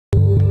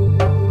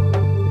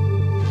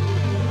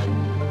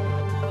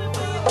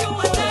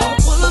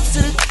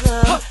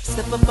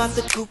Step up out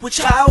the coupe with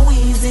y'all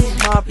Weezy,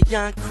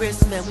 Marion,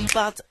 Chris, man, we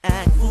about to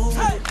act. Ooh.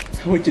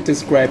 How would you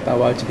describe Bow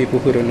Wow to people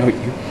who don't know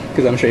you?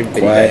 Because I'm sure you've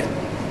been quiet.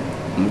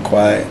 I'm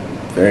quiet,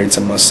 very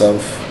to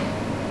myself,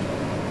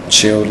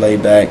 chill,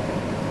 laid back.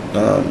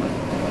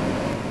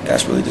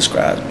 That's really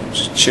describes me.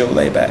 Just chill,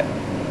 laid back.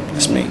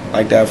 That's me.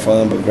 Like to have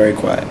fun, but very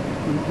quiet.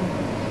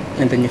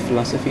 And then your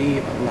philosophy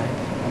about life,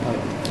 about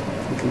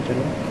things in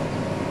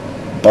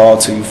general? Ball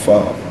till you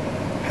fall.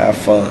 Have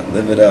fun.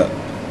 Live it up.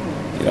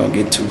 You don't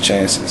get two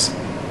chances.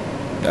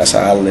 That's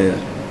how I live.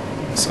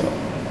 So,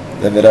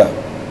 live it up.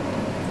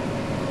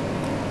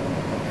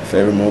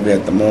 Favorite movie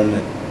at the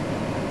moment?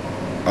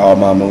 All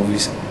my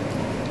movies.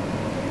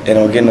 It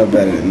don't get no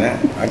better than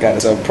that. I gotta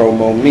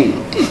self-promo me.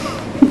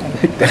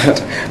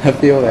 I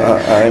feel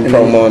that. I ain't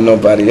promoting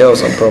nobody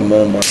else. I'm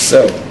promoting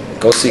myself.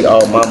 Go see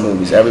all my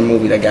movies. Every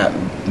movie that got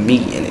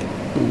me in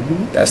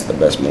it. That's the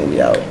best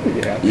movie out.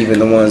 Yeah. Even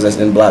the ones that's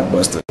in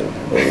Blockbuster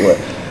or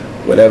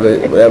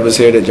whatever's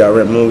here that y'all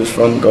rent movies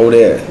from. Go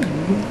there.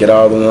 Get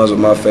all the ones with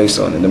my face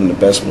on it. Them the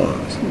best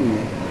ones.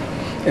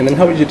 And then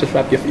how would you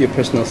describe your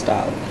personal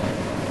style?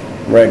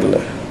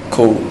 Regular,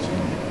 cool.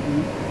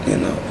 You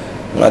know,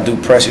 when I do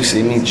press, you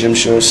see me gym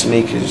shorts,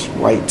 sneakers,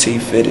 white tee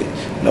fitted,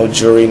 no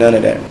jewelry, none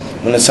of that.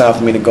 When it's time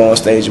for me to go on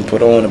stage and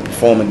put on and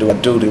perform and do what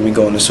I do, then we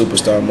go into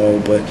superstar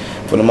mode. But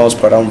for the most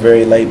part, I'm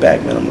very laid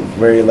back, man. I'm a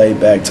very laid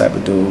back type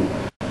of dude,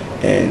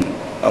 and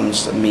I'm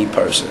just a me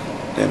person.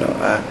 You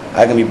know,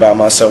 I can be by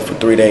myself for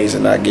 3 days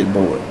and not get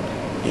bored.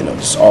 You know,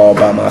 just all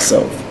by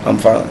myself. I'm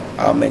fine.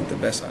 I'll make the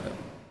best out of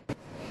it.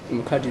 And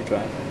what car do you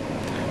drive?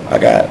 I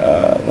got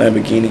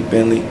Lamborghini,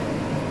 Bentley,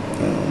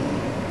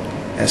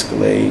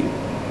 Escalade.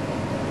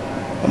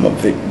 I'm a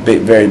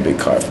very big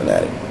car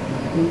fanatic.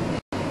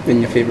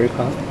 Then your favorite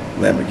car?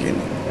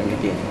 Lamborghini.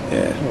 Lamborghini.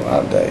 Yeah,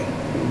 all day.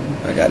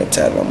 I got it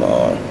tatted on my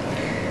arm.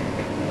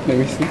 Let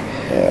me see.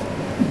 Yeah.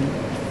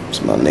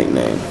 It's my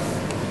nickname.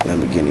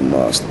 Lamborghini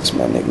Moss. That's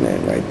my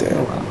nickname right there.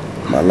 Oh,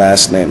 wow. My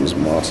last name is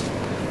Moss.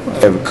 My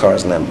favorite car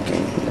is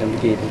Lamborghini.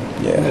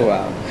 Lamborghini. Yeah. Oh,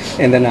 wow.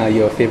 And then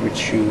your favorite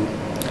shoe?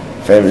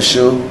 Favorite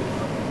shoe?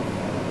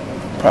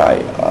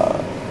 Probably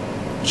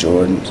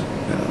Jordans.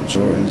 You know,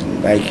 Jordans,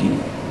 Nike.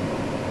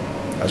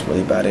 That's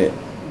really about it.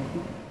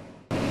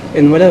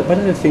 And what are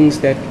the things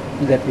that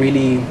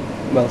really,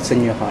 well, it's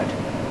in your heart?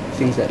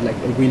 Things that like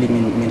really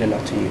mean a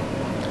lot to you?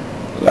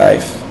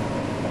 Life.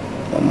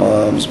 My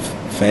mom's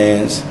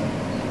fans.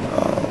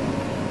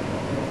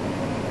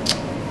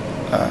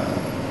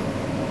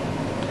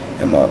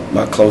 And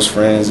my close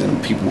friends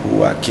and people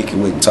who I kick it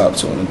with and talk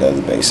to on a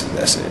daily basis.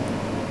 That's it.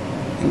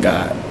 And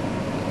God.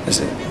 That's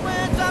it.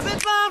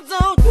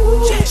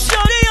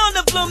 Shorty on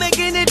the floor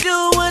making it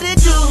do what it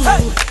do.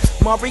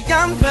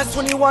 Marion plus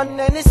 21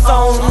 and it's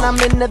on. I'm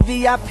in the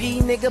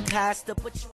VIP, nigga, passed up.